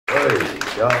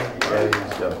God. Praise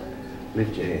God.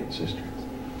 Lift your hand, sister.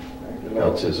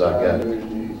 God says, I got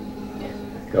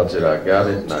it. God said, I got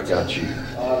it and I got you.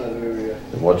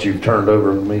 And what you've turned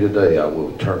over to me today, I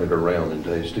will turn it around in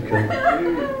days to come.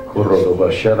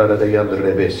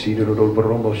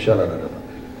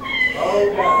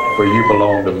 For you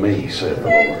belong to me, said the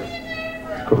Lord.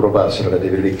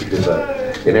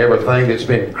 And everything that's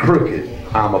been crooked,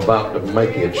 I'm about to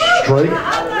make it straight.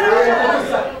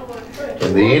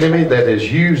 And the enemy that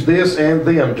has used this and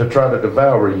them to try to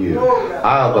devour you,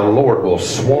 I, the Lord, will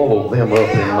swallow them up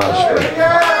in my strength.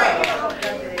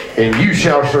 And you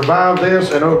shall survive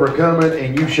this and overcome it,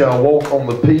 and you shall walk on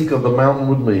the peak of the mountain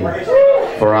with me.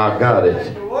 For I got it,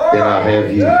 and I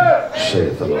have you,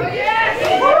 saith the Lord.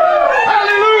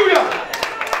 Hallelujah!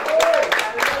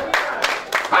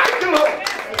 Thank you, Lord.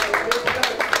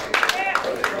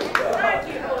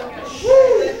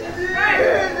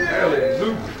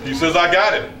 He says, I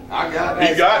got it. I got it.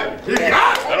 He got it. He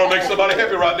got it. That'll make somebody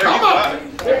happy right there. He got it.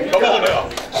 Come on now.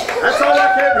 That's all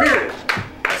I kept hearing.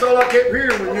 That's all I kept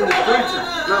hearing when you were preaching.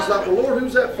 And I was like, well, Lord,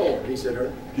 who's that for? He said,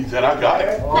 her. He said, I got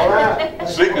it. All right.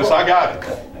 Sickness, I got it.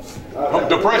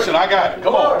 Depression, I got it.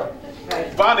 Come on.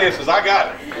 Finances, I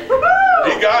got it.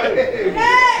 He got it.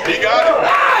 He got it.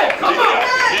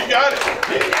 He got it.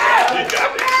 He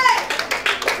got it.